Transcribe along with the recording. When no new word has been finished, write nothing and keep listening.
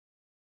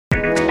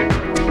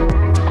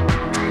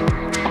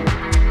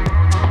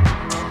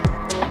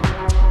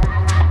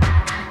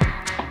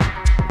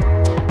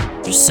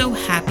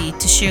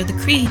share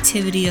the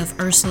creativity of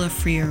Ursula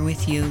Freer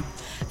with you,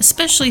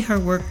 especially her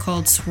work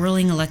called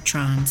Swirling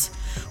Electrons,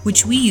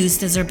 which we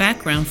used as our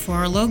background for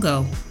our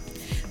logo.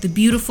 The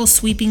beautiful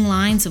sweeping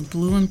lines of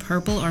blue and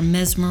purple are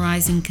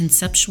mesmerizing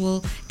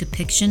conceptual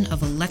depiction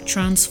of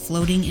electrons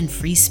floating in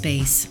free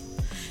space.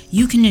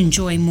 You can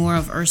enjoy more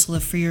of Ursula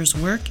Freer's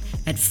work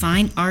at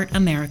Fine Art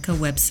America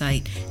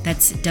website.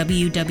 That's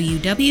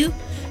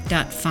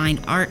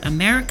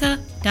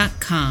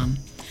www.fineartamerica.com.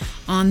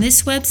 On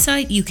this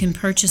website, you can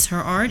purchase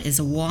her art as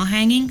a wall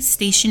hanging,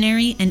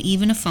 stationery, and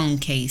even a phone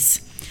case.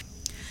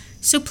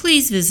 So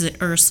please visit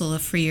Ursula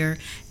Freer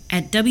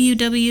at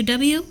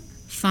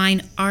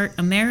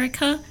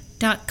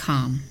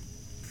www.fineartamerica.com.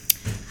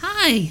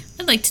 Hi,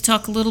 I'd like to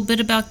talk a little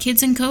bit about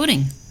kids and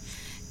coding.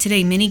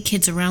 Today, many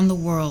kids around the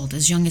world,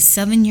 as young as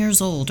 7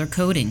 years old, are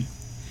coding.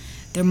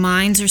 Their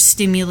minds are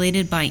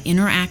stimulated by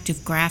interactive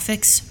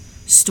graphics,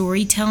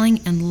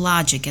 storytelling, and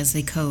logic as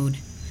they code.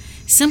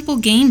 Simple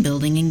game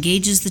building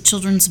engages the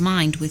children's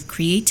mind with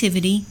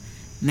creativity,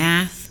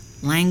 math,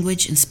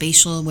 language, and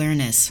spatial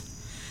awareness.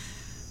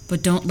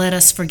 But don't let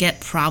us forget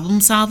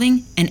problem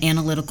solving and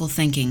analytical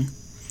thinking.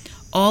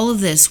 All of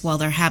this while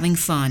they're having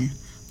fun,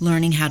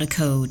 learning how to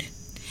code.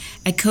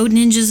 At Code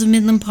Ninjas of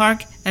Midland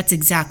Park, that's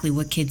exactly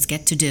what kids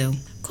get to do.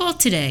 Call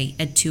today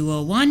at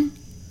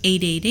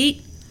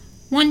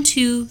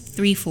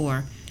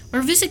 201-888-1234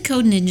 or visit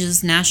Code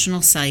Ninja's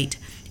national site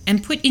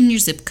and put in your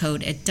zip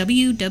code at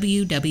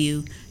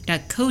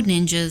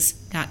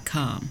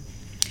www.codeninjas.com.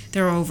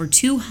 There are over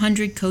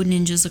 200 Code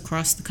Ninjas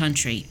across the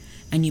country,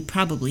 and you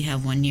probably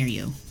have one near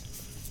you.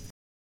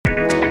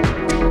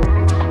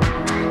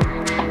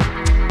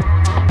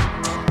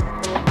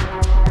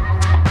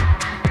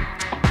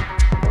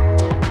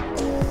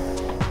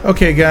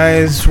 Okay,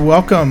 guys,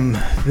 welcome.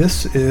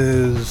 This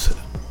is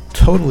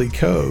Totally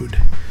Code.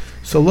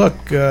 So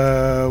look,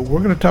 we're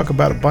going to talk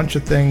about a bunch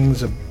of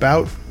things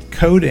about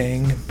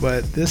coding,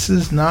 but this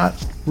is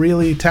not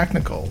really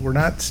technical. We're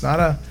not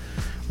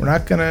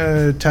going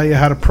to tell you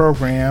how to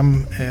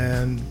program,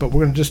 but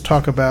we're going to just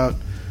talk about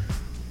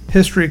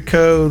history of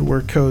code,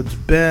 where code's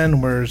been,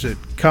 where's it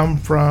come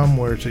from,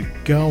 where's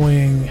it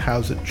going,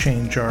 how's it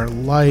change our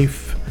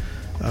life,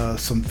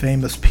 some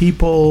famous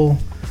people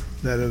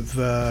that have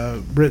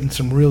written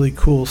some really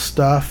cool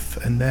stuff,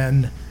 and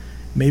then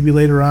maybe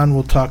later on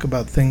we'll talk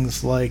about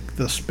things like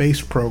the space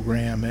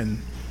program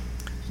and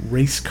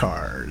race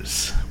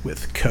cars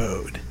with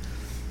code.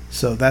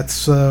 So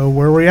that's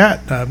where we're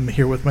at. I'm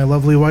here with my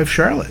lovely wife,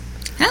 Charlotte.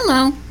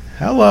 Hello.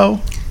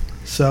 Hello.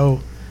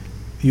 So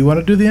you want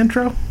to do the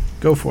intro?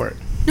 Go for it.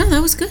 No, that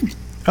was good.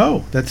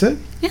 Oh, that's it?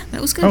 Yeah,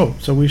 that was good. Oh,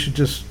 so we should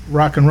just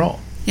rock and roll.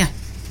 Yeah.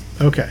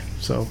 Okay,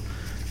 so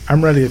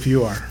I'm ready if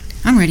you are.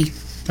 I'm ready.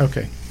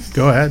 Okay,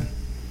 go ahead.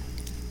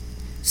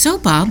 So,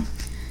 Bob,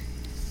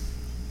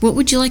 what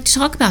would you like to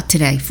talk about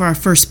today for our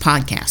first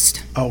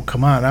podcast? Oh,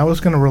 come on. I was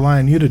going to rely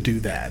on you to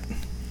do that.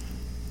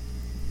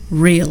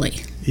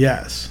 Really?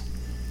 Yes.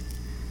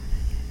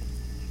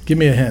 Give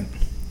me a hint.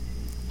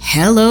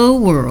 Hello,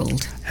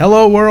 world.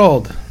 Hello,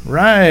 world.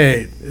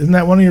 Right. Isn't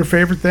that one of your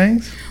favorite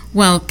things?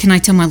 Well, can I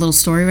tell my little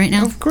story right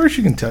now? Of course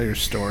you can tell your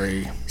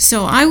story.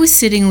 So I was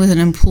sitting with an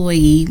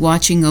employee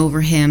watching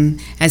over him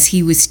as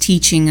he was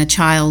teaching a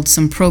child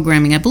some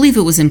programming. I believe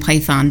it was in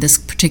Python, this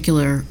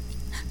particular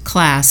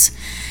class.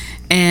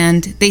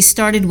 And they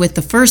started with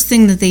the first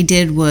thing that they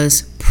did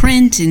was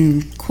print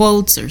in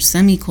quotes or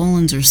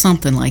semicolons or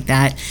something like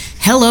that,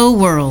 "Hello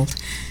world."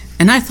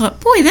 And I thought,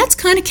 boy, that's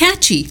kind of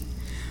catchy.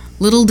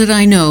 Little did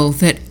I know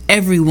that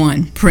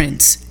everyone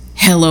prints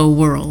 "Hello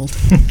world."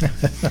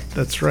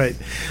 That's right.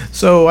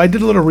 So I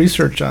did a little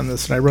research on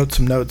this and I wrote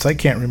some notes. I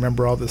can't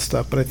remember all this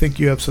stuff, but I think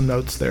you have some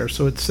notes there.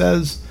 So it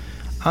says,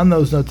 on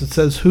those notes, it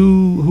says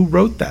who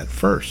wrote that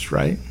first,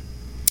 right?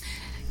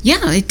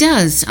 Yeah, it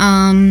does.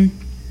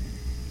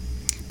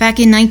 Back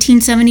in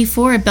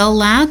 1974 at Bell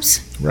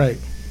Labs. Right.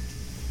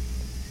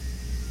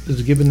 Does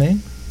it give a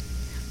name?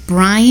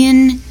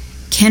 Brian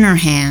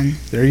Kenihan.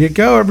 There you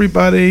go,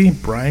 everybody.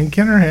 Brian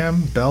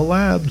Kenihan, Bell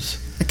Labs.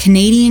 A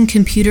Canadian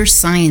computer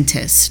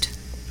scientist.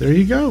 There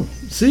you go.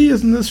 See,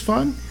 isn't this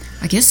fun?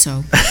 I guess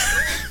so.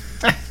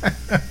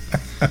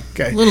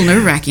 Okay. A little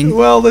nerve-wracking.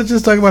 Well, let's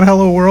just talk about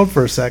Hello World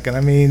for a second.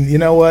 I mean, you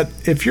know what?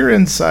 If you're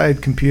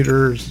inside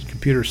computer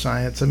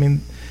science, I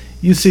mean,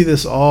 you see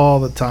this all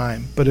the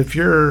time. But if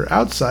you're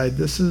outside,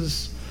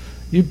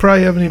 you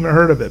probably haven't even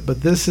heard of it.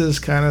 But this is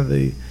kind of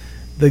the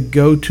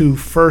go-to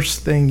first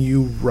thing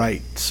you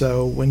write.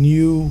 So when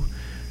you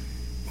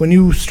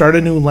start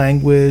a new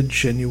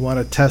language and you want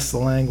to test the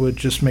language,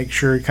 just make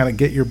sure you kind of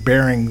get your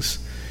bearings.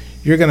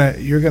 You're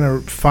gonna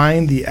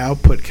find the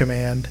output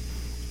command,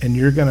 and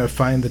you're gonna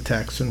find the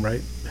text and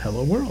write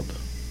 "Hello World."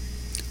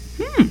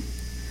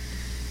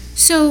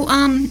 So,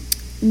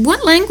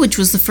 what language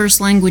was the first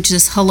language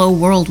this "Hello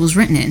World" was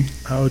written in?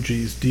 Oh,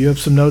 geez. Do you have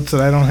some notes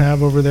that I don't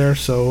have over there?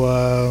 So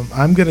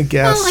I'm gonna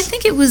guess. Well, I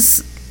think it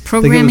was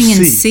programming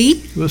in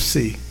C. It was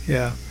C.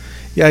 Yeah.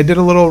 I did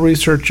a little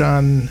research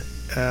on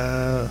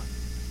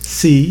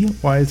C.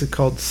 Why is it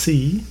called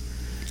C?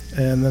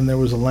 And then there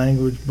was a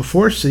language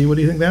before C. What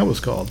do you think that was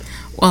called?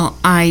 Well,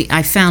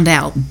 I found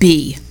out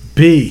B.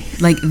 B.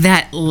 Like,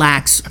 that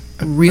lacks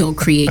real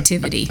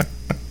creativity.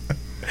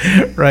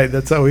 Right,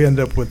 that's how we end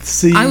up with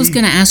C. I was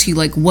going to ask you,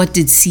 like, what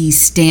did C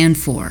stand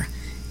for?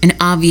 And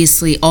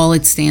obviously, all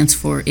it stands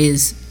for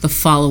is the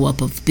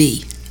follow-up of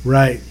B.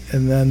 Right,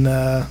 and then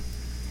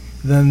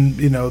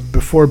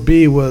before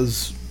B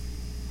was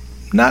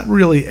not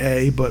really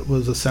A, but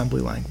was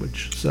assembly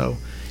language. So,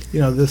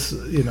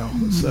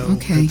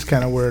 okay. It's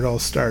kind of where it all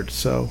starts.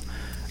 So,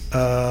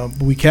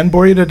 we can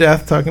bore you to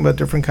death talking about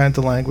different kinds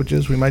of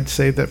languages. We might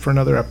save that for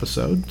another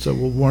episode, so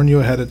we'll warn you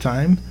ahead of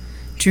time.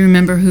 Do you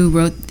remember who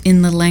wrote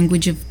in the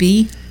language of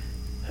B?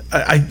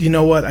 You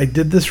know what? I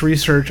did this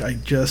research. I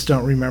just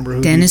don't remember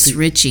who. Dennis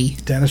Ritchie.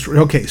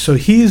 Okay, so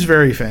he's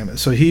very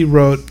famous. So he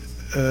wrote,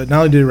 not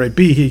only did he write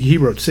B, he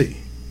wrote C.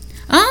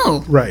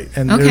 Oh. Right,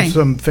 and okay. There's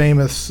some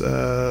famous,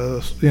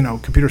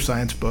 computer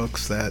science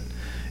books that,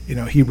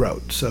 he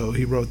wrote. So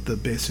he wrote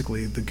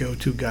basically the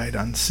go-to guide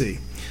on C.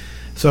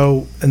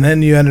 So, and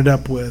then you ended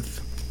up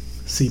with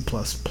C++,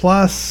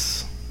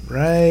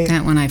 right?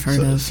 That one I've heard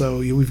of. So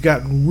we've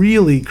gotten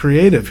really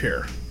creative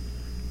here,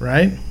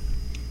 right?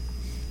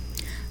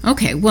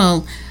 Okay,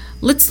 well,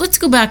 let's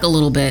go back a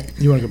little bit.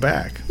 You want to go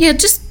back? Yeah,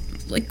 just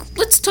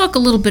let's talk a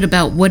little bit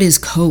about what is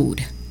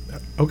code.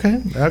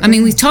 Okay. I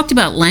mean, we've talked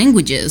about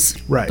languages,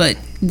 right? But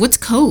what's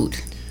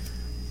code?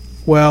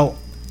 Well,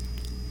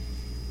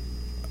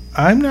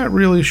 I'm not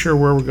really sure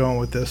where we're going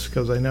with this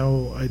because I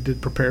know I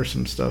did prepare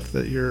some stuff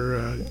that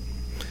you're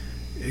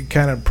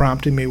kind of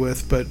prompting me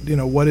with. But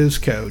what is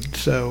code?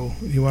 So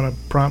you want to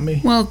prompt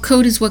me? Well,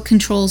 code is what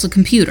controls a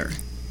computer.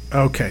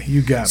 Okay,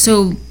 you got it.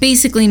 So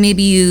basically,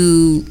 maybe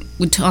you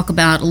would talk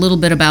about a little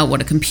bit about what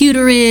a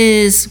computer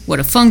is, what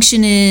a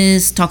function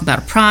is, talk about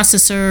a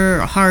processor,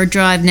 a hard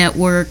drive,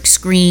 network,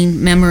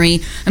 screen,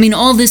 memory. I mean,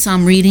 all this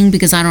I'm reading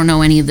because I don't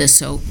know any of this,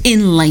 so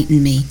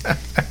enlighten me.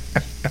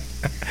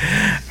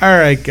 All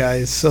right,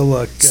 guys. So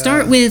look.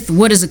 Start with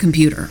what is a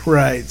computer?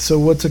 Right. So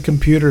what's a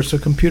computer? So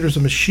computer's a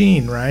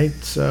machine, right?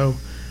 So,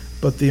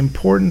 but the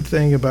important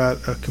thing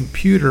about a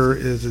computer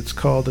is it's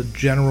called a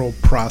general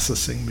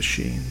processing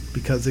machine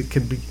because it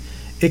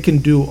can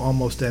do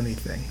almost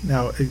anything.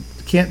 Now, it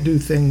can't do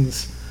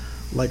things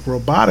like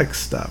robotic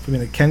stuff. I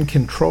mean, it can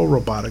control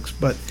robotics,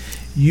 but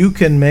you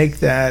can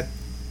make that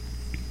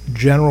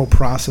general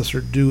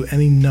processor do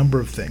any number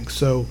of things.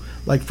 So,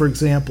 like for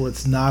example,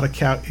 it's not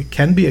it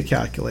can be a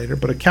calculator,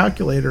 but a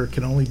calculator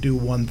can only do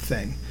one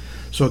thing.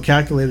 So a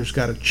calculator's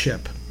got a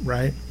chip,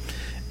 right?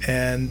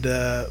 And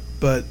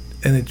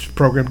it's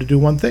programmed to do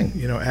one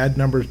thing. Add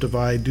numbers,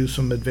 divide, do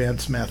some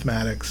advanced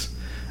mathematics.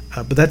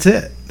 But that's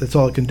it. That's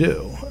all it can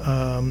do.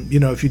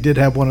 If you did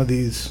have one of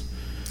these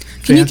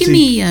Can you give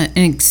me an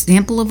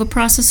example of a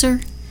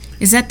processor?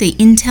 Is that the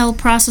Intel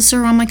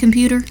processor on my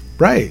computer?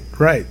 Right.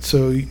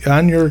 So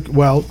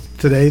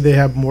today they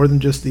have more than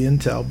just the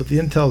Intel, but the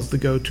Intel's the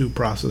go-to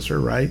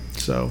processor, right?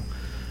 So,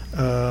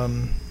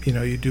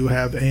 you do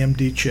have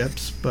AMD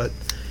chips, but,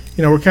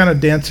 we're kind of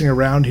dancing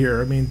around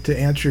here. I mean, to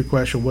answer your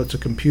question, what's a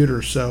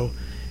computer? So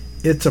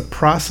it's a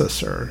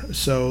processor.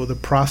 So the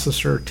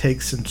processor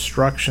takes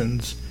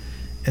instructions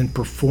and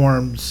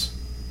performs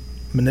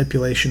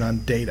manipulation on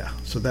data.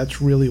 So that's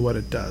really what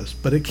it does.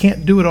 But it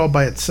can't do it all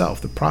by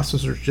itself. The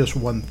processor is just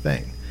one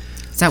thing.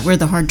 Is that where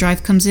the hard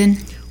drive comes in?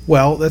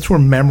 Well, that's where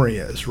memory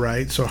is,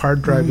 right? So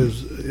hard drive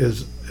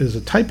is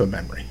a type of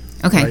memory.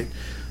 Okay. Right?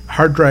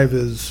 Hard drive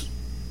is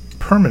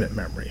permanent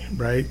memory,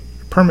 right?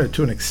 Permanent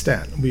to an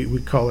extent.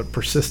 We call it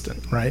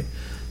persistent, right?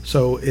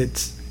 So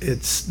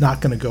it's not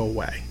going to go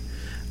away.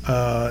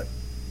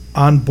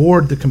 On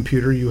board the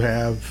computer, you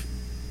have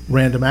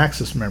random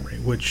access memory,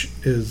 which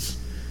is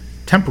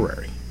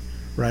temporary,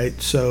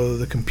 right? So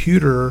the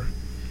computer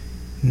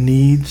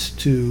needs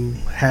to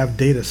have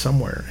data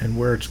somewhere, and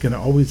where it's going to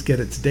always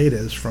get its data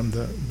is from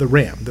the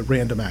RAM, the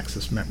random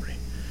access memory.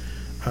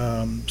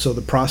 So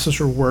the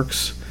processor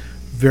works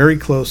very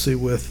closely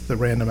with the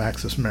random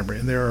access memory,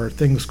 and there are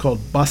things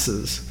called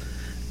buses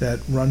that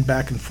run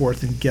back and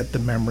forth and get the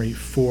memory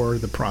for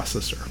the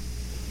processor.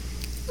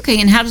 Okay,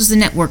 and how does the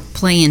network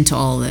play into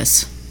all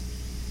this?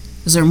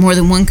 Is there more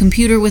than one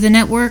computer with a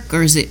network,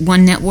 or is it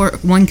one network,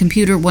 one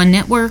computer, one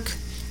network?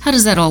 How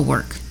does that all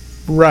work?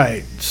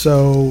 Right.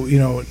 So,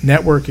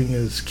 networking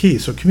is key.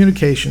 So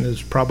communication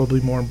is probably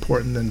more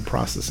important than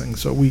processing.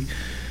 So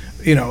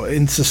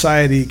in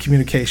society,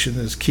 communication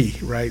is key,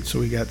 right? So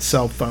we got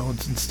cell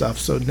phones and stuff.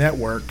 So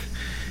network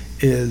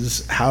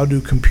is how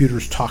do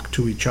computers talk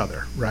to each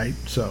other, right?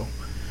 So,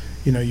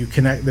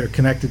 they're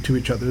connected to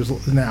each other.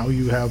 Now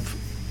you have,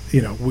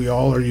 we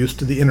all are used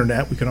to the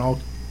internet. We can all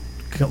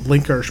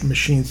link our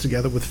machines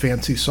together with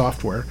fancy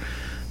software.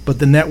 But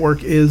the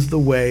network is the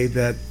way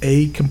that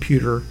a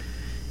computer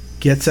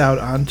gets out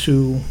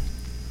onto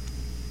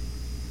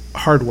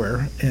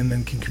hardware and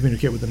then can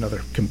communicate with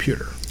another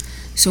computer.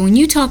 So when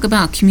you talk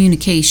about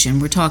communication,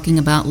 we're talking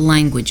about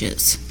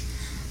languages.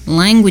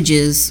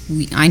 Languages,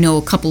 I know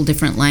a couple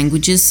different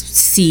languages,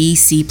 C,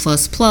 C++,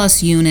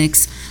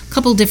 Unix, a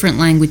couple different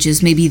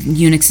languages. Maybe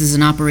Unix is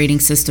an operating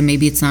system,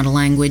 maybe it's not a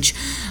language.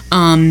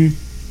 But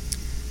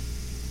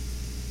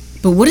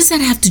what does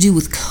that have to do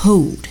with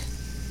code?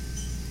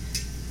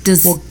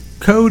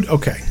 Code,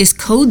 okay. Is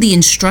code the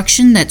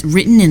instruction that's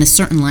written in a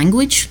certain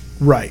language?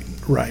 Right.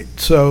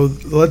 So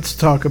let's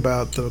talk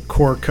about the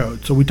core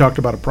code. So we talked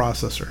about a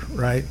processor,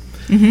 right?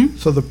 Mm-hmm.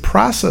 So the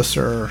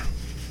processor,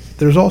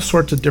 there's all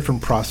sorts of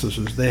different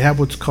processors. They have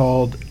what's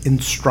called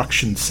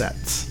instruction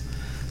sets.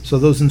 So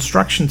those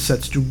instruction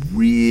sets do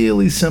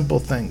really simple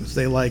things.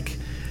 They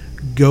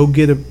go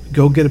get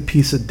a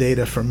piece of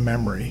data from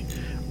memory,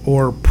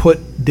 or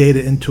put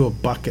data into a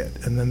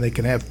bucket, and then they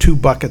can have two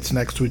buckets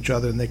next to each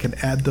other, and they can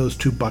add those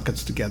two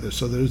buckets together.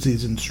 So there's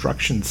these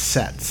instruction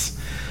sets.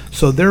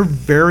 So they're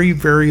very,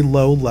 very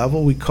low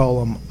level. We call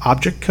them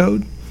object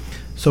code.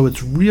 So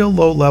it's real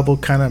low level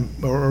kind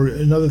of, or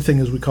another thing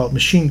is we call it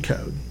machine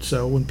code.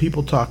 So when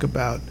people talk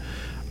about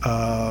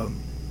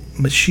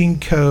machine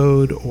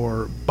code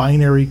or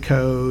binary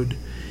code,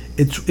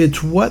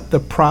 it's what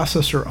the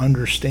processor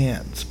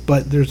understands.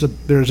 But there's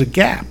a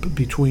gap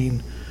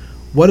between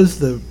what does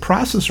the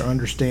processor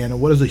understand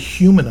and what does a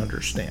human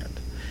understand?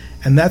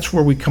 And that's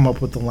where we come up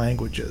with the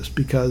languages,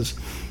 because,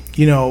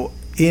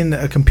 in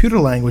a computer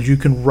language, you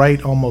can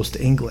write almost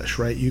English,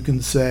 right? You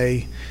can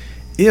say,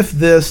 if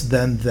this,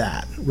 then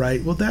that,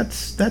 right? Well,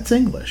 that's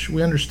English.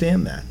 We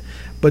understand that.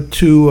 But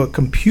to a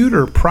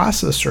computer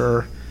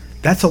processor,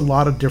 that's a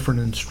lot of different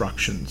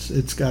instructions.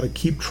 It's got to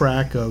keep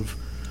track of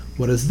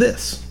what is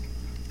this?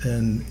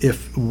 And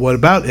what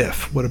about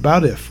if? What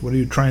are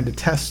you trying to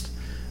test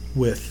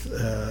with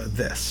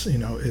this?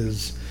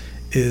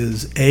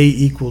 Is A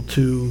equal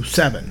to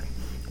 7?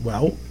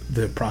 Well,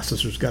 the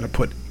processor's got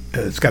to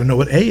it's got to know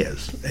what A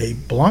is. A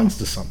belongs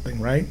to something,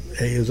 right?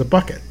 A is a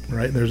bucket,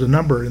 right? There's a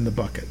number in the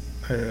bucket.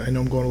 I know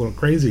I'm going a little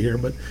crazy here,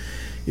 but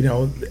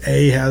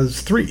A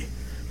has 3.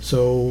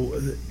 So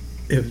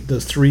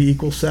does 3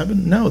 equal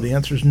 7? No, the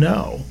answer is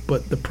no.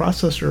 But the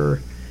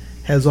processor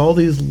has all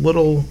these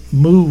little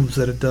moves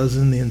that it does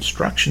in the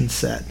instruction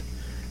set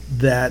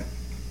that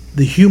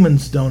the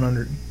humans don't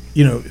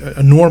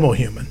a normal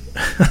human.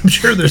 I'm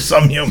sure there's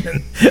some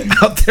human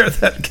out there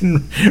that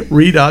can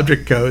read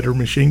object code or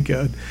machine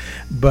code,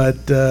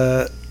 but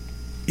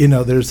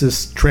there's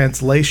this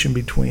translation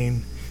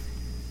between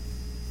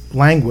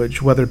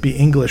language, whether it be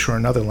English or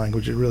another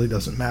language, it really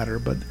doesn't matter,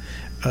 but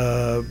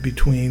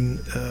between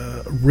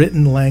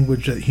written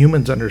language that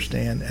humans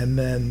understand, and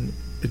then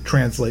it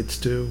translates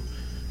to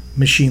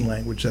machine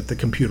language that the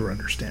computer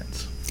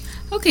understands.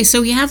 Okay,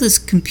 so we have this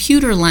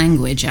computer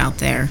language out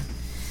there.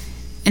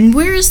 And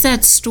where is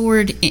that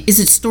stored? Is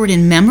it stored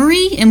in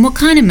memory? And what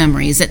kind of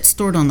memory? Is it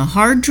stored on the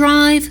hard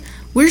drive?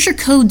 Where's your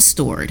code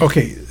stored?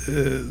 Okay,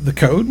 the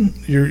code,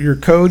 your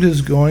code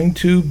is going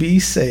to be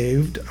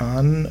saved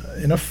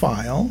in a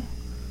file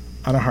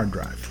on a hard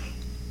drive.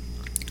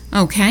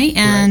 Okay,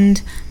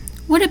 and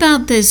what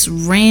about this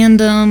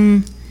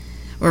random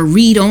or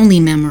read-only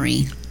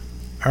memory?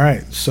 All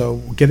right, so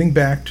getting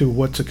back to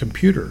what's a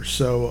computer.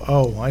 So,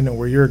 I know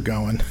where you're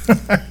going.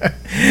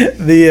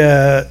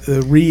 The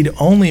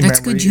read-only memory.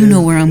 That's good you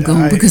know where I'm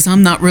going, because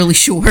I'm not really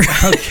sure.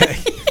 Okay.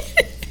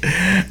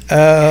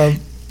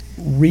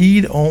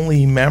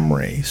 Read-only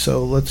memory.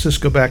 So let's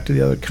just go back to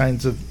the other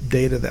kinds of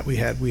data that we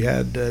had. We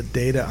had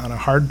data on a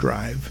hard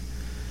drive,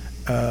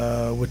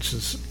 which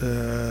is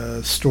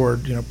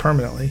stored,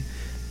 permanently.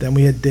 Then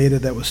we had data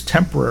that was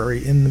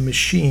temporary in the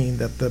machine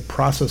that the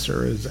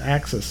processor is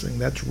accessing.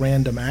 That's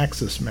random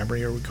access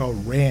memory, or we call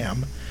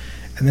RAM.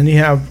 And then you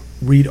have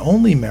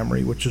read-only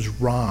memory, which is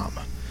ROM.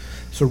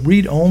 So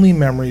read-only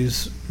memory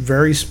is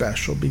very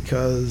special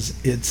because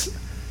it's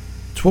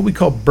what we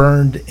call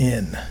burned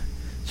in.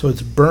 So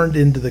it's burned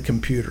into the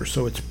computer.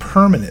 So it's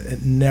permanent.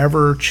 It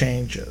never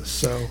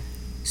changes.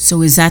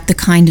 So is that the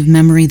kind of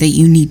memory that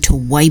you need to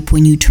wipe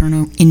when you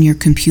turn in your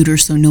computer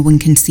so no one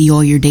can see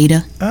all your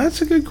data?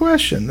 That's a good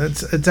question.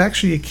 It's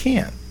actually, you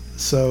can't.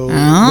 So what you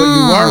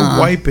are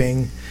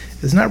wiping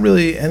is not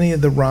really any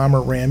of the ROM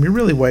or RAM. You're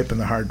really wiping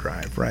the hard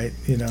drive, right?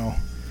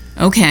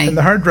 Okay. And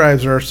the hard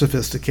drives are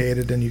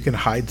sophisticated, and you can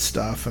hide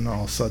stuff and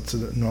all sorts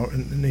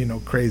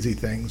of crazy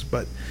things.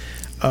 But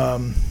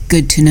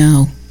good to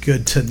know.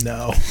 Good to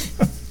know.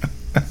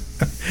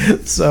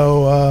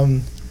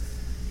 So.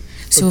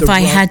 So if I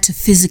had to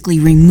physically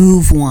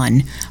remove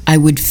one, I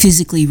would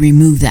physically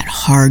remove that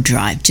hard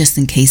drive just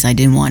in case I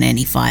didn't want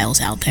any files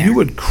out there. You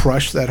would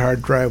crush that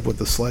hard drive with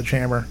a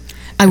sledgehammer?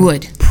 I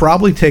would.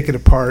 Probably take it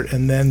apart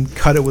and then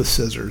cut it with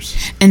scissors.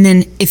 And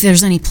then if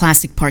there's any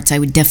plastic parts, I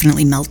would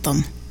definitely melt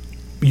them.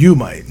 You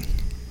might.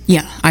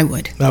 Yeah, I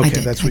would.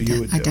 Okay, that's what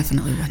you would do. I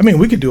definitely would. I mean,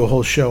 we could do a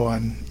whole show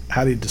on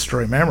how do you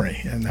destroy memory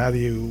and how do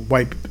you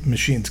wipe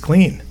machines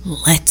clean.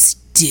 Let's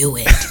do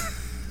it.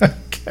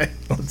 Okay,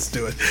 let's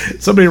do it.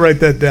 Somebody write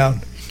that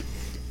down.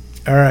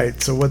 All right,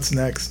 so what's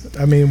next?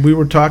 I mean, we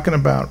were talking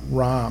about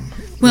ROM.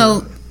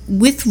 Well,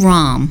 with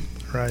ROM,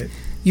 right,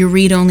 your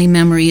read-only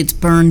memory, it's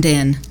burned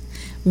in.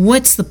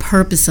 What's the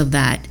purpose of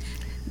that?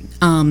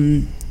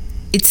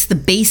 it's the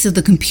base of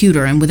the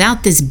computer, and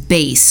without this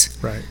base,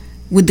 Right.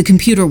 would the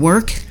computer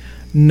work?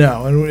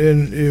 No,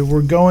 and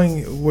we're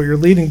going, what you're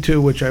leading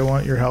to, which I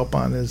want your help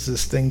on, is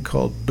this thing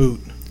called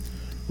boot,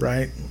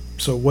 right?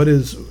 So what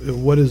is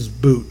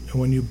boot? And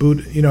when you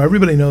boot,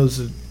 everybody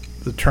knows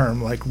the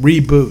term, like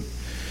reboot,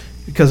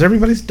 because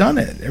everybody's done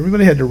it.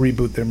 Everybody had to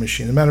reboot their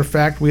machine. As a matter of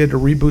fact, we had to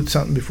reboot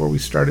something before we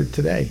started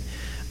today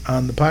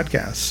on the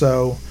podcast.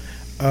 So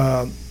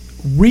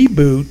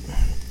reboot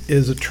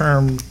is a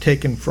term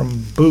taken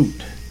from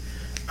boot,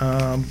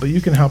 but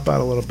you can help out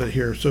a little bit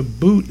here. So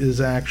boot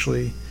is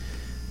actually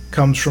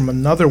comes from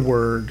another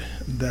word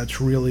that's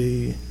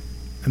really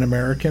an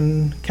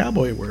American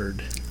cowboy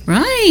word.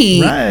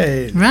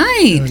 Right.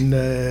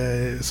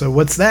 And so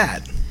what's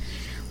that?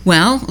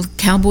 Well,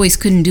 cowboys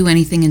couldn't do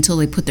anything until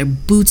they put their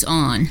boots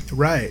on.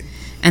 Right.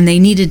 And they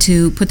needed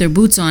to put their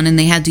boots on, and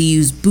they had to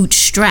use boot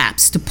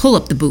straps to pull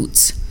up the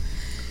boots.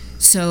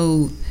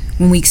 So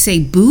when we say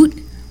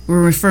boot,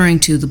 we're referring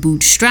to the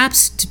boot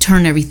straps to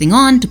turn everything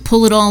on, to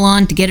pull it all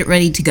on, to get it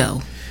ready to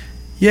go.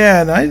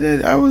 Yeah, and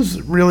I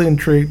was really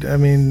intrigued. I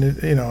mean,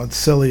 it's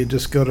silly. You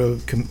just go to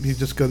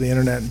the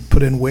internet and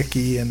put in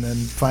wiki and then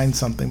find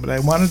something. But I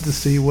wanted to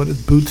see what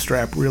does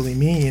bootstrap really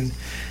mean,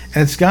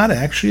 and it's got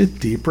actually a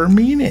deeper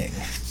meaning.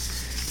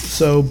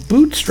 So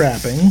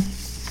bootstrapping,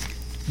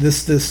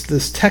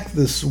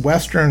 this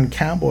Western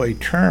cowboy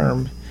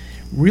term,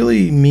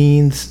 really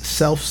means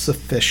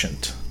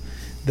self-sufficient.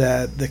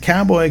 That the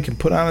cowboy can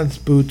put on his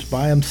boots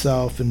by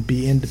himself and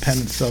be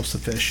independent,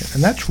 self-sufficient.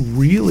 And that's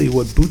really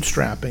what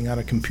bootstrapping on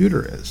a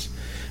computer is,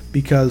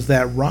 because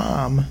that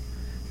ROM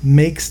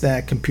makes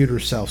that computer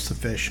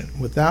self-sufficient.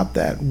 Without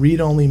that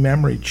read-only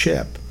memory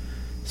chip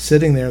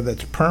sitting there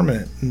that's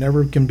permanent,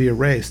 never can be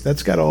erased,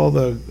 that's got all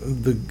the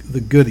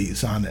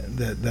goodies on it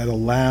that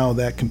allow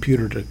that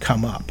computer to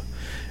come up.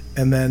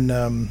 And then,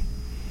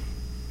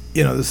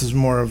 this is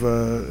more of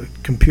a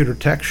computer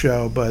tech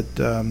show, but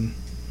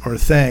or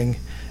thing.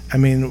 I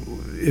mean,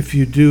 if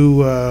you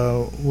do,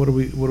 what do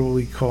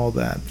we call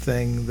that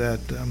thing? That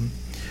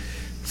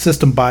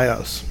system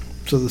BIOS.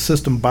 So the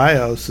system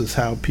BIOS is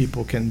how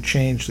people can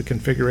change the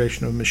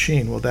configuration of a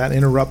machine. Well, that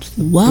interrupts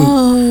the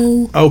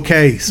Whoa. boot.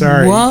 Okay,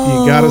 sorry.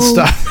 Whoa. You got to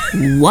stop.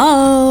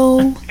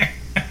 Whoa.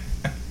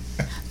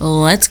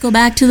 Let's go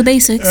back to the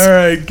basics. All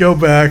right, go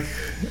back.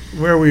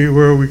 Where we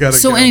got to go.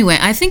 So anyway,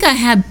 I think I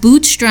had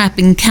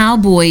bootstrapping,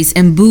 cowboys,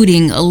 and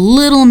booting a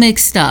little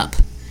mixed up.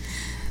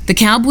 The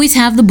cowboys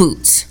have the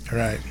boots.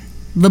 Right.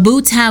 The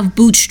boots have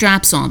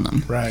bootstraps on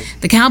them. Right.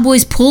 The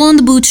cowboys pull on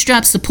the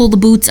bootstraps to pull the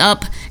boots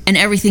up, and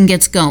everything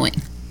gets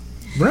going.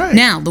 Right.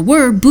 Now, the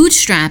word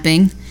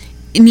bootstrapping,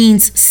 it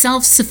means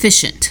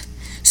self-sufficient.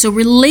 So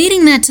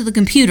relating that to the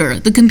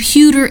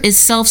computer is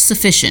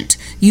self-sufficient.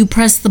 You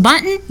press the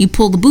button, you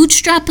pull the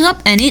bootstrap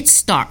up, and it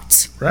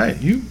starts. Right.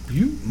 You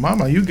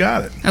Mama, you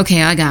got it.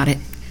 Okay, I got it.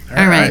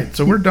 All right.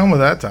 So we're done with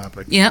that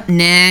topic. Yep,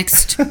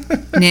 next.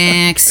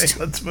 Next. Hey,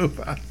 let's move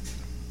on.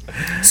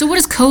 So what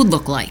does code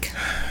look like?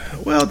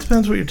 Well, it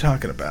depends what you're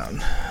talking about.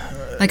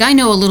 Like, I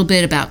know a little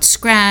bit about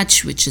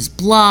Scratch, which is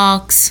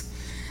blocks,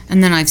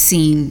 and then I've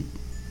seen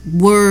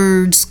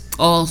words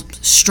all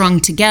strung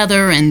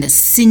together, and the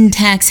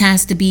syntax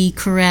has to be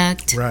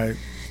correct. Right.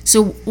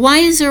 So why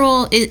is there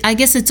I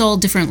guess it's all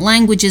different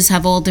languages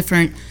have all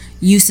different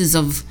uses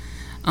of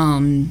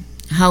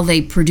how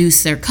they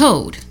produce their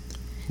code.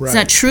 Right. Is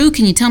that true?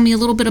 Can you tell me a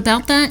little bit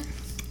about that?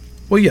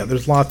 Well, yeah,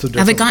 there's lots of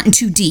different... Have I gotten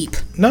too deep?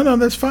 No,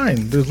 that's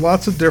fine. There's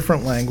lots of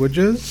different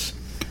languages.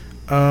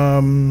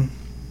 I'm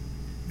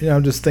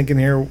just thinking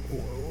here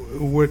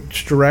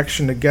which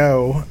direction to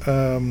go.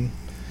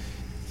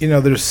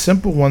 There's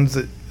simple ones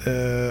that...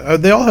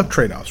 they all have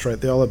trade-offs, right?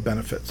 They all have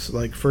benefits.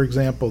 Like, for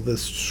example,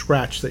 this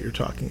Scratch that you're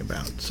talking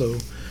about. So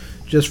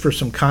just for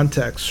some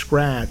context,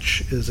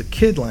 Scratch is a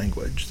kid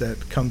language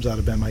that comes out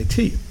of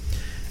MIT.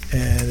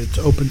 And it's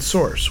open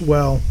source.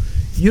 Well,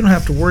 you don't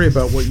have to worry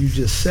about what you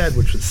just said,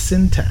 which was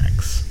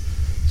syntax.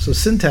 So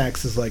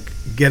syntax is like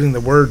getting the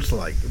words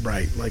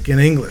right, like in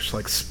English,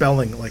 like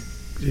spelling, like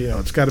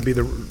it's got to be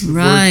the words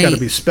got to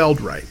be spelled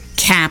right.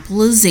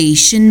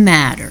 Capitalization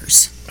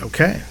matters.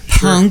 Okay.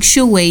 Sure.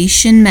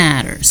 Punctuation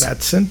matters.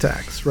 That's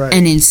syntax, right?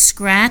 And in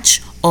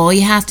Scratch, all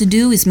you have to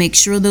do is make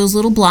sure those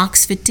little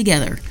blocks fit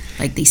together,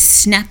 like they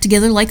snap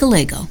together like a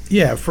Lego.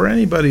 Yeah. For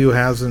anybody who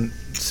hasn't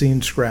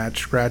seen Scratch,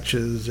 Scratch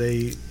is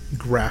a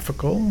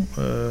graphical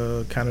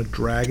kind of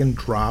drag and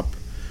drop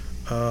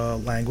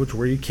language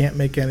where you can't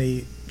make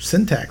any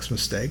syntax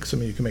mistakes. I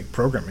mean, you can make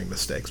programming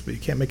mistakes, but you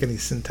can't make any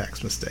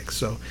syntax mistakes.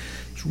 So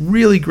it's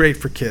really great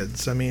for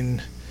kids. I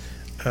mean,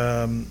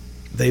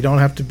 they don't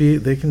have to be,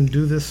 they can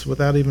do this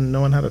without even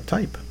knowing how to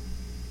type.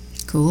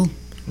 Cool.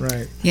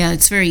 Right. Yeah,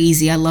 it's very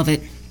easy. I love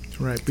it.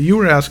 Right. But you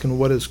were asking,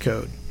 what is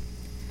code?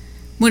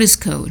 What is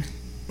code?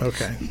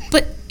 Okay.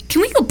 But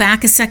can we go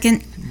back a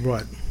second?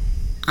 What?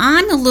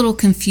 I'm a little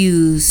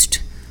confused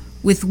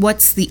with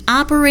what's the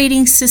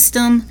operating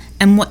system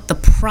and what the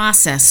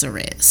processor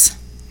is.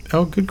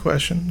 Oh, good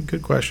question.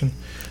 Good question.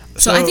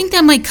 So I think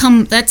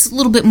that's a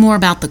little bit more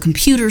about the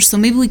computer, so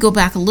maybe we go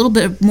back a little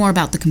bit more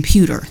about the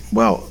computer.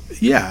 Well,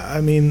 yeah, I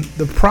mean,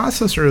 the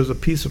processor is a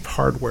piece of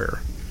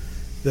hardware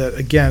that,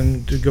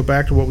 again, to go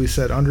back to what we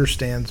said,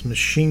 understands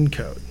machine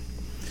code.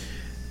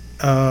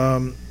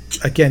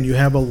 Again, you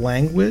have a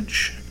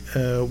language.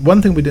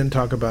 One thing we didn't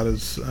talk about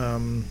is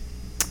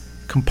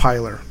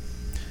compiler.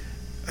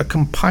 A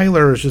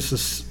compiler is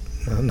just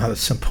not a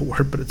simple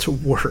word, but it's a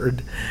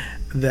word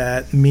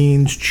that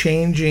means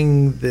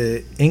changing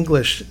the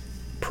English-like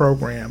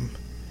program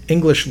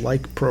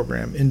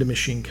into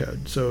machine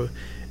code. So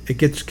it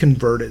gets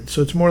converted.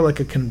 So it's more like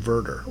a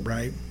converter,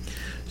 right?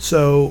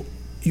 So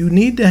you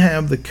need to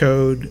have the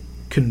code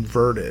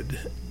converted,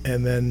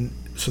 and then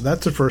so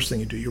that's the first thing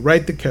you do. You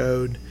write the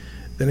code,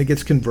 then it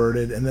gets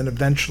converted, and then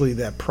eventually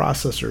that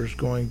processor is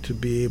going to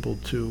be able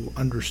to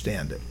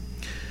understand it.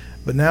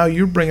 But now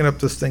you're bringing up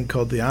this thing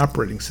called the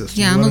operating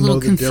system. Yeah, I'm a little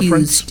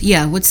confused.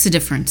 Yeah, what's the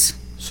difference?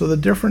 So the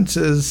difference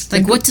is...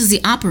 Like, what does the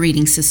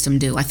operating system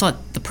do? I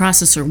thought the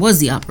processor was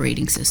the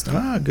operating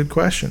system. Good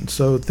question.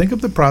 So think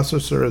of the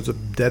processor as a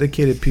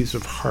dedicated piece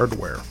of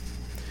hardware.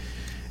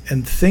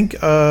 And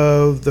think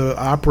of the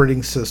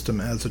operating system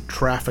as a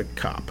traffic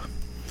cop.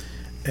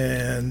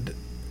 And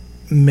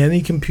many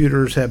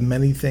computers have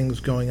many things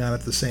going on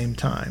at the same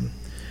time.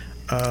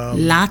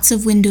 Lots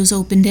of windows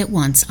opened at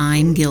once.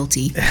 I'm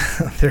guilty.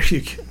 There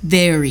you go.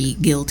 Very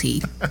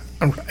guilty.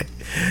 All right.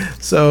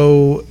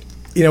 So...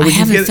 I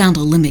haven't found a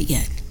limit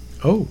yet.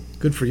 Oh,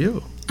 good for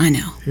you. I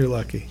know. You're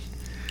lucky.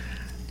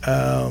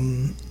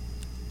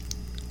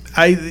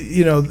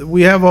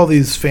 We have all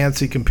these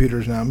fancy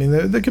computers now. I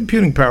mean, the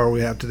computing power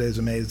we have today is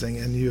amazing,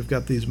 and you've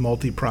got these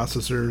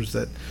multi-processors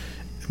that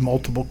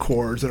multiple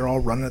cores that are all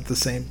running at the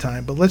same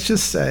time. But let's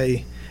just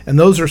say, and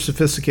those are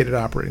sophisticated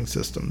operating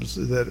systems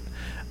that,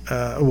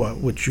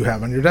 which you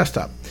have on your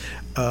desktop.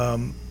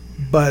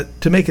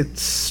 But to make it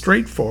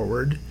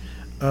straightforward,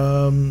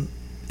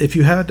 if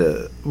you had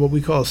what we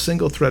call a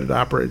single-threaded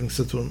operating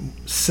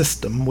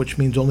system, which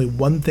means only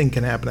one thing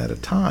can happen at a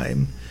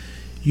time,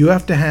 you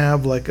have to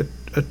have like a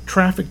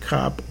traffic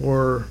cop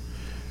or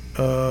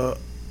an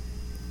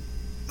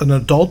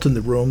adult in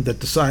the room that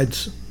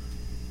decides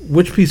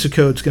which piece of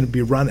code is going to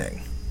be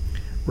running,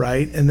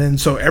 right? And then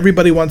so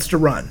everybody wants to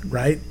run,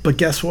 right? But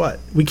guess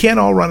what? We can't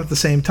all run at the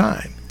same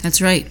time.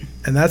 That's right.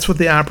 And that's what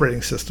the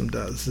operating system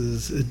does.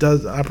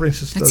 Operating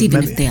system. That's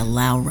even if they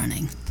allow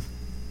running.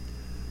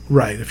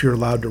 Right, if you're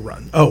allowed to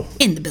run. Oh.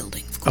 In the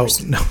building, of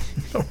course. Oh,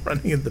 no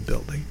running in the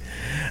building.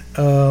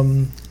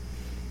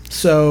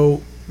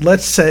 So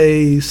let's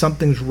say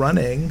something's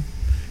running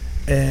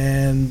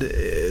and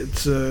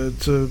it's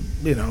a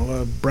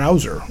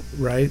browser,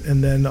 right?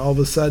 And then all of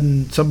a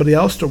sudden somebody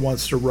else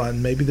wants to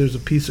run. Maybe there's a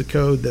piece of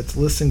code that's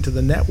listening to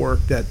the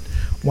network that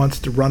wants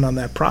to run on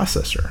that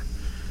processor.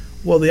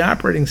 Well, the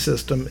operating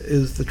system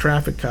is the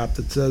traffic cop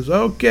that says,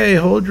 okay,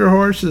 hold your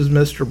horses,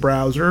 Mr.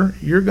 Browser.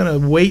 You're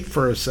going to wait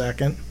for a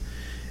second.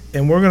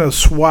 And we're going to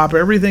swap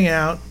everything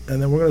out,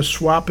 and then we're going to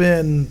swap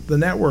in the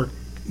network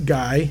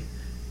guy,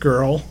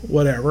 girl,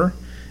 whatever,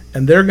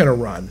 and they're going to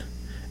run.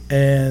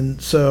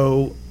 And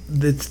so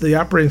the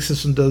operating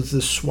system does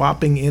this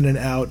swapping in and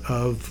out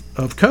of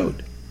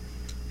code,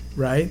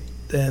 right?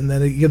 And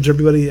then it gives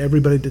everybody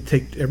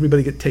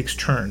takes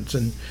turns,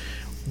 and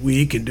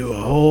we can do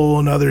a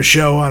whole nother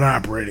show on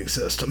operating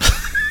systems.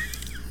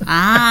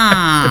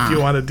 If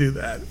you want to do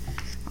that.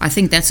 I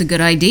think that's a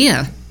good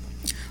idea.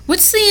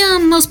 What's the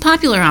most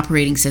popular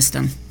operating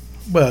system?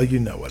 Well, you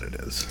know what it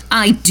is.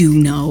 I do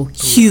know.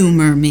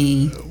 Humor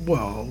me.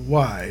 Well,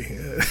 why?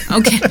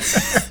 Okay.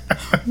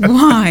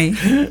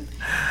 Why?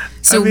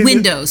 So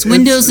Windows.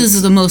 Windows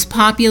is the most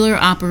popular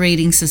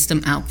operating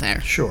system out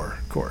there. Sure,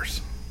 of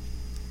course.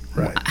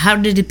 Right. How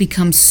did it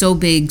become so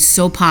big,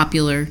 so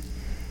popular?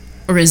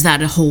 Or is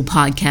that a whole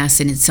podcast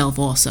in itself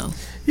also?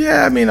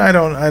 Yeah, I mean,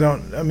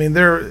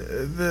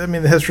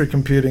 the history of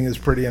computing is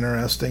pretty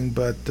interesting,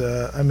 but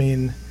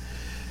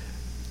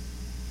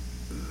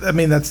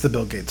that's the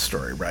Bill Gates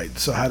story, right?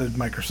 So how did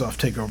Microsoft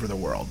take over the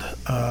world?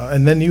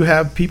 And then you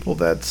have people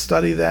that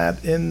study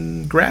that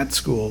in grad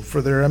school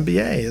for their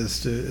MBA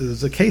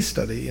as a case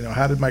study.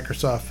 How did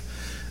Microsoft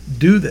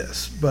do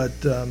this? But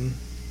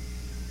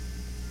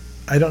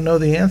I don't know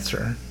the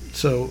answer.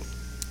 So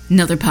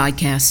another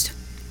podcast.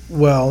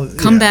 Well,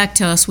 come back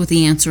to us with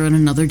the answer on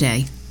another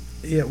day.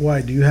 Yeah,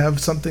 why? Do you have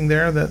something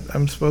there that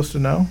I'm supposed to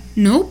know?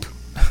 Nope,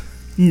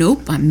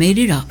 I made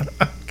it up.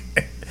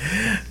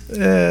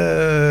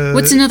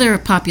 What's another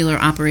popular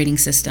operating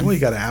system? Well,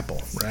 you got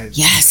Apple, right?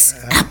 Yes,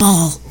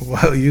 Apple.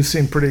 Well, you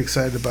seem pretty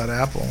excited about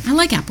Apple. I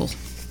like Apple.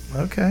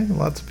 Okay,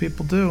 lots of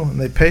people do, and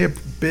they pay a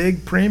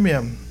big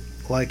premium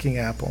liking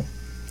Apple.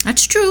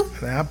 That's true.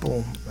 And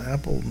Apple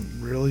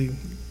really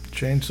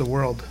changed the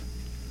world.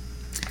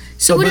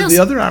 So what else? The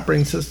other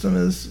operating system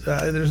is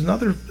there's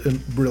another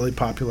really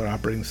popular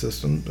operating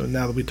system.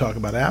 Now that we talk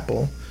about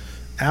Apple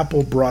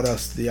brought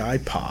us the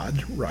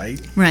iPod, right?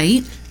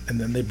 Right.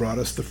 And then they brought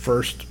us the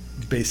first,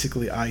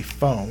 basically,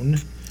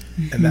 iPhone,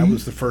 and that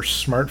was the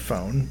first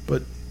smartphone.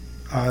 But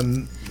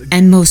on.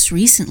 And most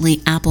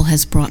recently, Apple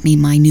has brought me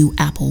my new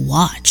Apple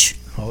Watch.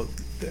 Oh,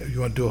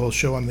 you want to do a whole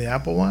show on the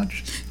Apple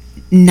Watch?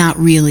 Not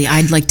really.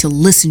 I'd like to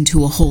listen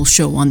to a whole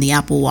show on the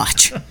Apple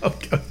Watch.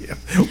 Okay, yeah.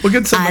 We'll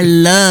get somebody. I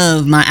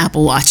love my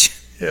Apple Watch.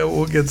 Yeah,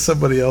 we'll get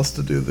somebody else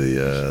to do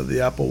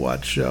the Apple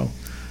Watch show.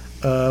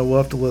 We'll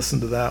have to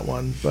listen to that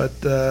one. But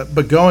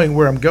going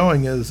where I'm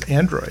going is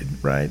Android,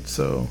 right?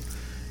 So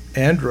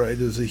Android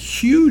is a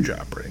huge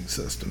operating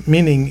system,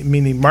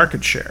 meaning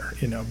market share.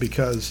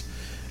 Because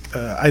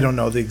I don't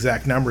know the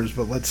exact numbers,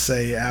 but let's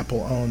say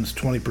Apple owns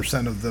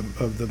 20% of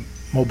the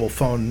mobile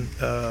phone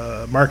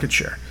market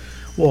share.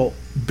 Well,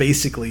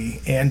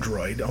 basically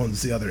Android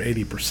owns the other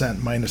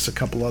 80% minus a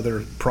couple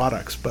other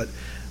products, but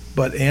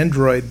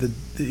Android,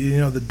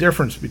 the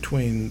difference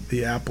between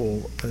the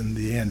Apple and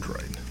the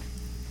Android.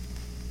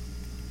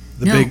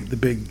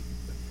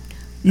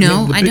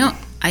 No, I don't.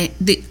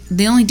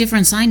 The only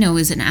difference I know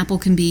is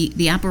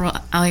the Apple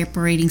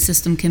operating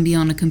system can be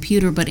on a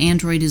computer, but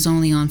Android is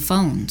only on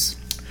phones.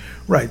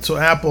 Right. So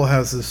Apple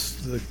has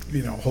this,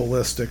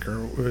 holistic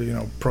or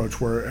approach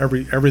where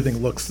everything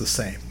looks the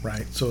same,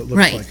 right? So it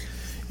looks like,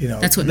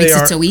 that's what makes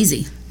it so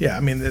easy. Yeah, I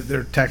mean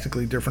they're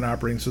technically different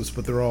operating systems,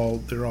 but they're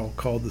all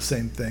called the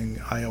same thing,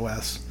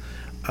 iOS.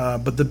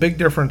 But the big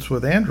difference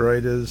with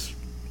Android is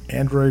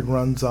Android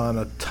runs on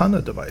a ton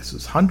of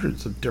devices,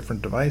 hundreds of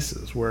different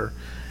devices, where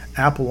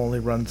Apple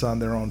only runs on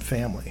their own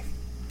family.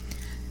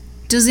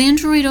 Does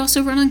Android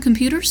also run on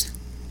computers?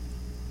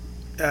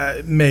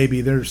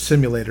 Maybe there's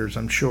simulators,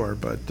 I'm sure,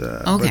 but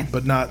okay.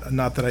 but not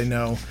that I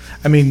know.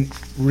 I mean,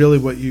 really,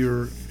 what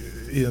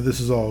this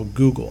is all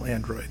Google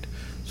Android.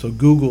 So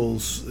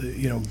Google's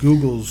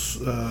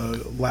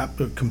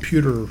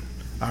computer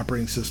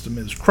operating system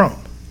is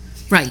Chrome.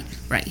 Right.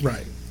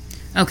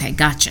 Okay,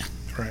 gotcha.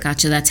 Right.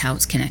 Gotcha. That's how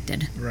it's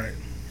connected. Right.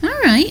 All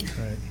right.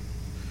 Right.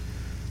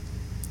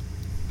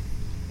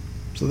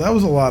 So that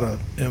was a lot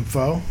of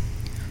info.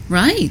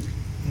 Right.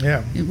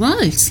 Yeah. It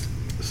was.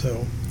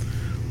 So,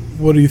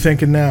 what are you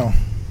thinking now?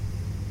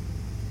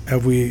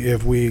 Have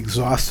we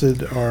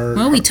exhausted our?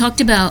 Well, we talked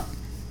about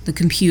the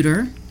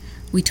computer.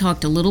 We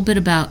talked a little bit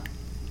about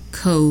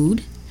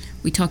code.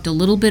 We talked a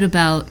little bit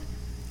about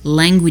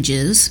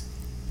languages.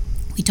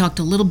 We talked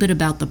a little bit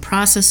about the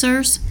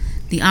processors,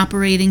 the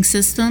operating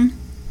system.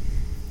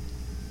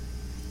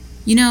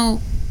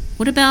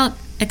 What about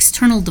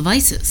external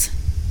devices?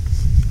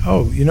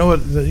 Oh, you know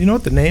what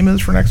the name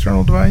is for an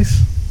external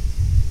device?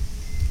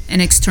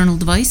 An external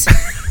device?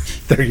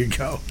 There you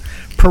go.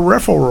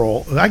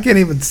 Peripheral. I can't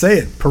even say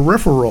it.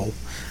 Peripheral.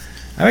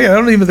 I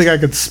don't even think I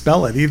could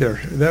spell it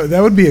either.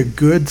 That would be a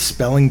good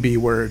spelling bee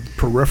word.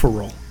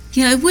 Peripheral.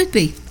 Yeah, it would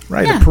be.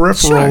 Right. Yeah, a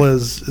peripheral sure.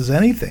 is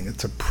anything.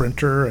 It's a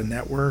printer, a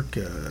network.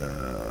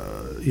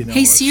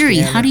 Hey Siri,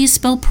 how do you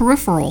spell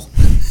peripheral?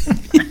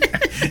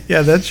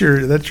 Yeah, that's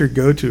your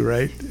go-to,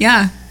 right?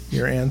 Yeah.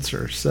 Your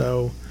answer.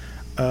 So,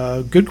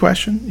 good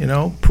question.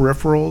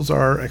 Peripherals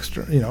are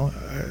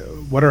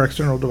what are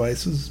external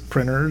devices?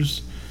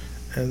 Printers,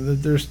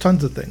 and there's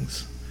tons of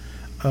things.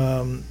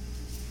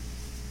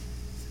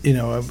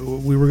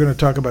 We were going to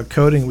talk about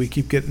coding. We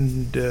keep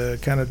getting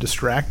kind of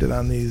distracted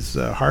on these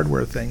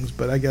hardware things,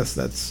 but I guess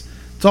it's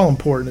all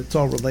important. It's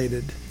all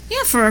related.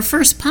 Yeah, for our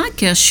first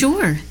podcast,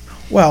 sure.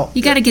 Well,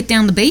 you got to get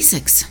down the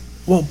basics.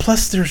 Well,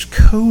 plus there's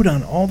code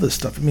on all this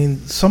stuff. I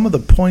mean, some of the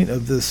point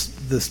of this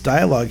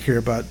dialogue here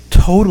about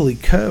totally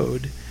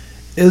code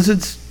is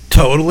it's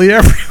totally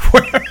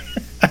everywhere.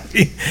 I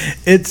mean,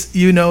 it's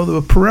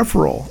the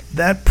peripheral.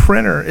 That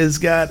printer has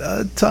got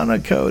a ton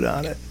of code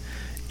on it.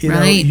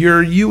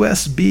 Your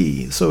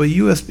USB. So a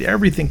USB,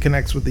 everything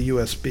connects with the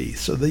USB.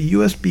 So the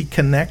USB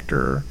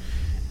connector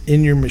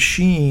in your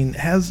machine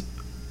has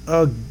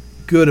a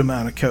good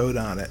amount of code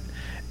on it.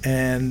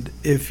 And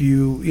if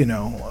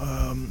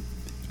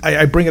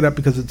I bring it up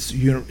because it's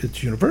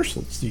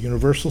universal. It's the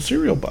universal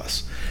serial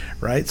bus,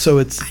 right? So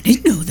I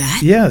didn't know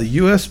that. Yeah, the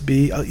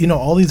USB.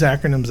 All these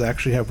acronyms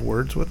actually have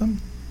words with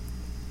them.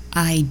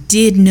 I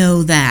did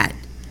know that.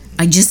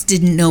 I just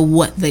didn't know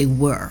what they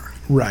were.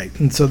 Right,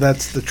 and so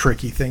that's the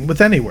tricky thing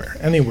with anywhere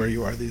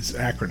you are, these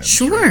acronyms.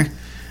 Sure. Right?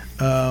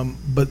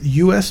 But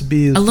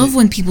USB is. I love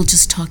when people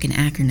just talk in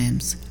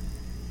acronyms,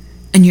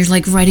 and you're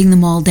like writing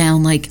them all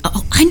down. Like,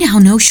 oh, I now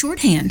know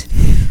shorthand,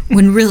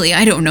 when really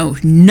I don't know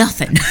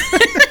nothing.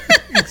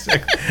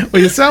 Exactly.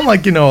 Well, you sound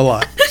like you know a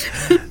lot.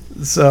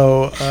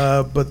 So,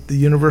 but the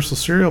universal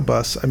serial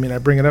bus. I mean, I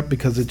bring it up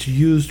because it's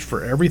used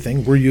for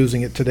everything. We're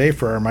using it today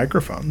for our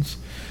microphones,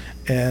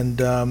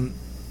 and.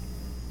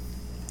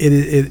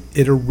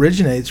 It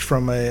originates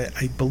from I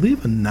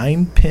believe a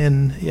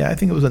 9-pin. Yeah, I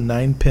think it was a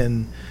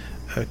 9-pin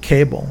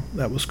cable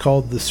that was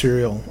called the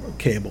serial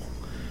cable,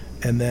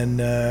 and then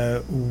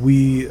I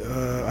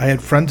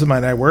had friends of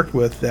mine I worked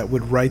with that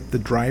would write the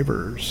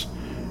drivers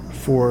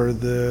for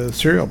the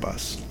serial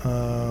bus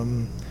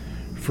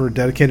for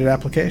dedicated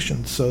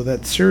applications. So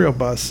that serial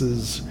bus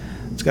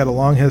it's got a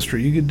long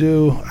history. You could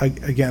do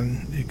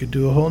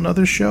a whole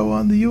nother show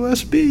on the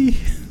USB.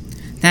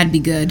 That'd be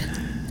good.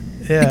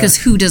 Yeah. Because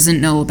who doesn't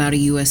know about a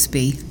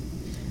USB?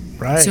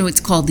 Right. So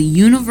it's called the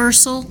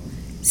Universal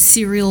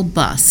Serial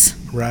bus.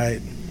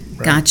 Right.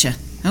 Gotcha.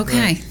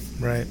 Okay.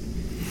 Right.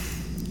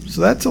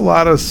 So that's a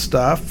lot of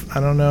stuff. I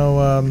don't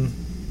know.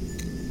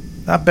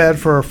 Not bad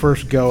for our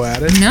first go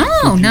at it.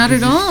 No, not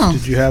at all.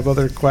 Did you have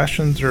other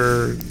questions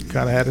or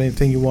kind of had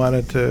anything you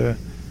wanted to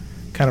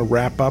kind of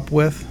wrap up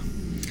with?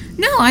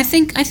 No, I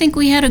think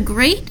we had a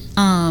great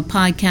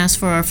podcast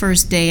for our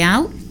first day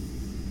out.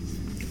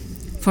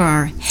 For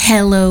our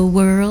Hello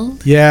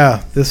World.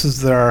 Yeah, this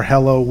is our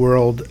Hello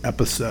World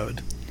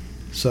episode.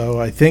 So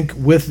I think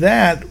with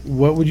that,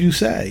 what would you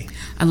say?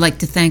 I'd like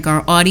to thank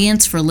our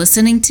audience for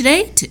listening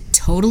today to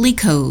Totally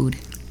Code.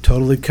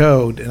 Totally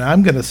Code. And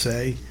I'm going to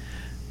say,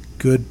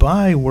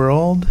 goodbye,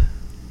 world.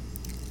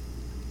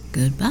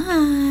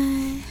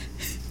 Goodbye.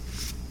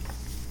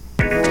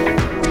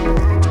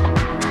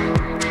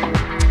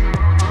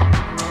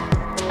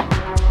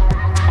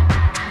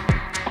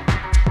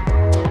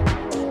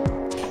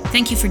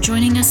 Thank you for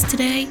joining us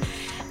today.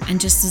 And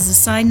just as a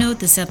side note,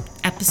 this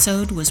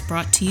episode was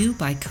brought to you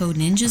by Code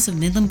Ninjas of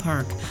Midland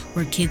Park,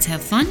 where kids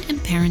have fun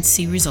and parents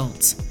see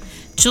results.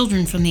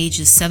 Children from the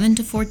ages 7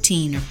 to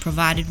 14 are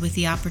provided with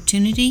the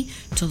opportunity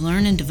to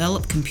learn and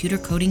develop computer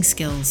coding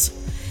skills.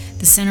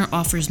 The center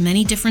offers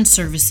many different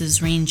services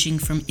ranging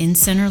from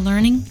in-center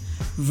learning,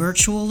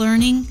 virtual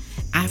learning,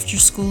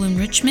 after-school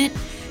enrichment,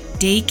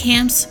 day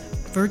camps,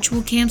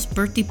 virtual camps,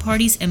 birthday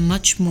parties, and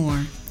much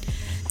more.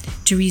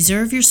 To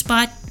reserve your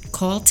spot,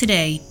 call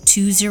today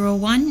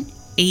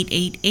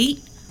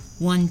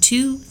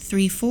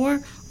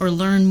 201-888-1234 or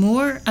learn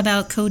more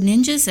about Code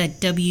Ninjas at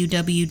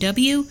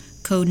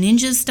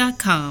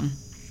www.codeninjas.com.